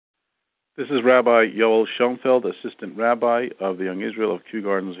This is Rabbi Yoel Schoenfeld, Assistant Rabbi of the Young Israel of Kew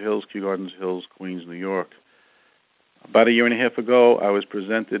Gardens Hills, Queens, New York. About a year and a half ago, I was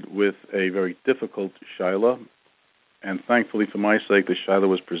presented with a very difficult shaila, and thankfully for my sake, the shaila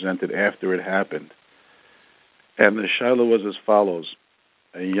was presented after it happened. And the shaila was as follows.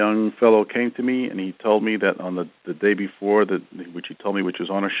 A young fellow came to me, and he told me that on the day before, which he told me, which was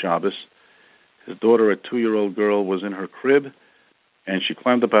on a Shabbos, his daughter, a 2-year-old girl, was in her crib, and she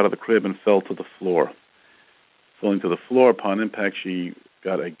climbed up out of the crib and fell to the floor. Falling to the floor, upon impact, she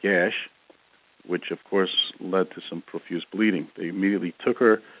got a gash, which, of course, led to some profuse bleeding. They immediately took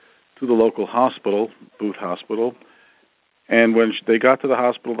her to the local hospital, Booth Hospital, and when they got to the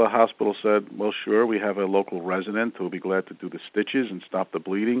hospital said, well, sure, we have a local resident who will be glad to do the stitches and stop the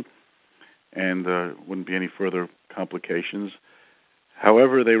bleeding, and wouldn't be any further complications.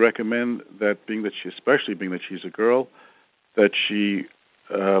 However, they recommend that, especially being that she's a girl, that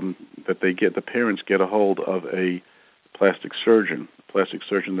the parents get a hold of a plastic surgeon. The plastic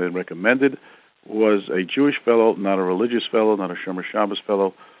surgeon they recommended was a Jewish fellow, not a religious fellow, not a Shomer Shabbos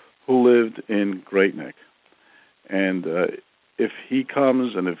fellow, who lived in Great Neck. And if he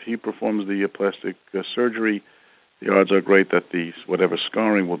comes and if he performs the plastic surgery, the odds are great that whatever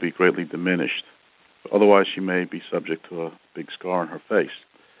scarring will be greatly diminished. Otherwise, she may be subject to a big scar on her face.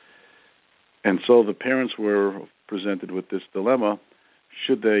 And so the parents were presented with this dilemma: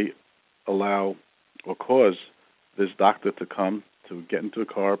 should they allow or cause this doctor to come, to get into a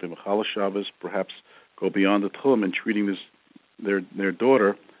car, b'mechala Shabbos, perhaps go beyond the tchum in treating their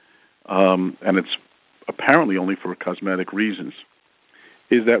daughter, and it's apparently only for cosmetic reasons.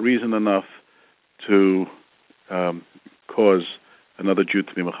 Is that reason enough to cause another Jew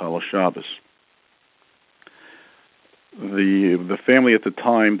to be b'mechala Shabbos? The family at the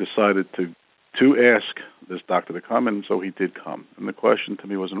time decided to ask this doctor to come, and so he did come. And the question to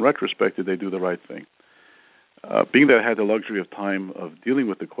me was, in retrospect, did they do the right thing? Being that I had the luxury of time of dealing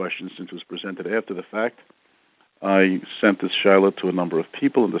with the question since it was presented after the fact, I sent this shaila to a number of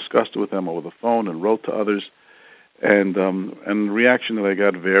people and discussed it with them over the phone and wrote to others. And the reaction that I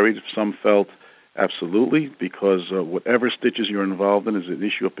got varied. Some felt absolutely, because whatever stitches you're involved in is an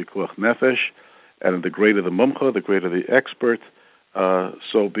issue of pikuach nefesh, and the greater the mumcha, the greater the expert,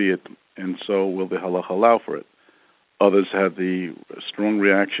 so be it, and so will the halacha allow for it. Others had the strong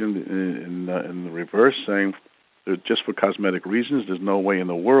reaction in the reverse, saying that just for cosmetic reasons, there's no way in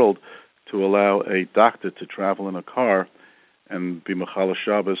the world to allow a doctor to travel in a car and be Mechala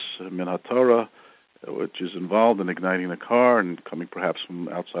Shabbos min haTorah, which is involved in igniting the car and coming perhaps from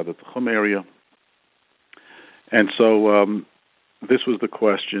outside the Tchum area. And so this was the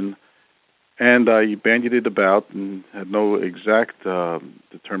question, and I bandied it about and had no exact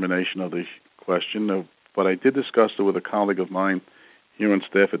determination of the question, but I did discuss it with a colleague of mine here on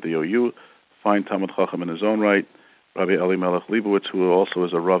staff at the OU, fine Talmud Chacham in his own right, Rabbi Eli Melech Leibowitz, who also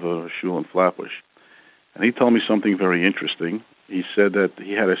is a Rav of a shul in Flatbush. And he told me something very interesting. He said that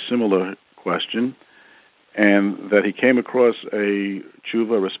he had a similar question, and that he came across a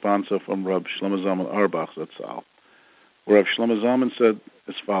tshuva responsa from Rav Shlomo Zalman Auerbach Zatzal, where Rav Shlomo Zalman said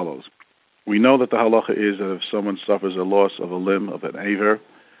as follows: we know that the halacha is that if someone suffers a loss of a limb, of an aver,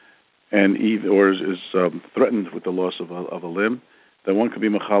 or is threatened with the loss of a limb, then one could be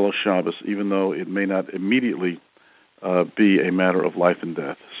Mechala Shabbos, even though it may not immediately be a matter of life and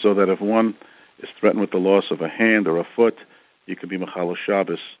death. So that if one is threatened with the loss of a hand or a foot, you could be Mechala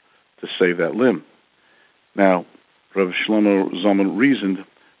Shabbos to save that limb. Now, Rav Shlomo Zalman reasoned,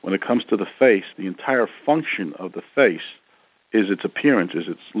 when it comes to the face, the entire function of the face is its appearance, is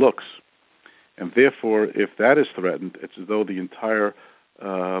its looks. And therefore, if that is threatened, it's as though the entire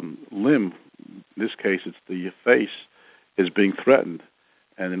limb, in this case it's the face, is being threatened.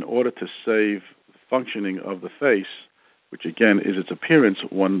 And in order to save the functioning of the face, which again is its appearance,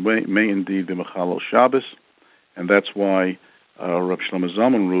 one may indeed be Mechala Shabbos, and that's why Rav Shlomo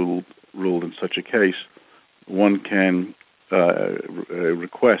Zalman ruled in such a case, one can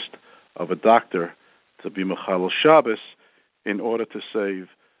request of a doctor to be Mechala Shabbos in order to save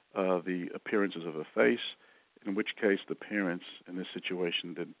the appearances of a face, in which case the parents in this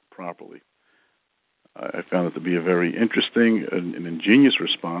situation did properly. I found it to be a very interesting and ingenious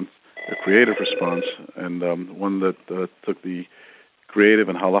response, a creative response, and one that took the creative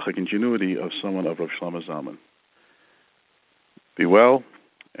and halachic ingenuity of someone of Rav Shlomo Zalman. Be well,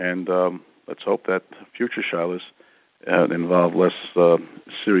 and let's hope that future shilas involve less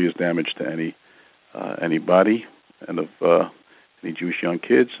serious damage to anybody and of any Jewish young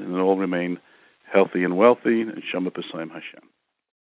kids, and all remain healthy and wealthy, and Shalom B'Sayim Hashem.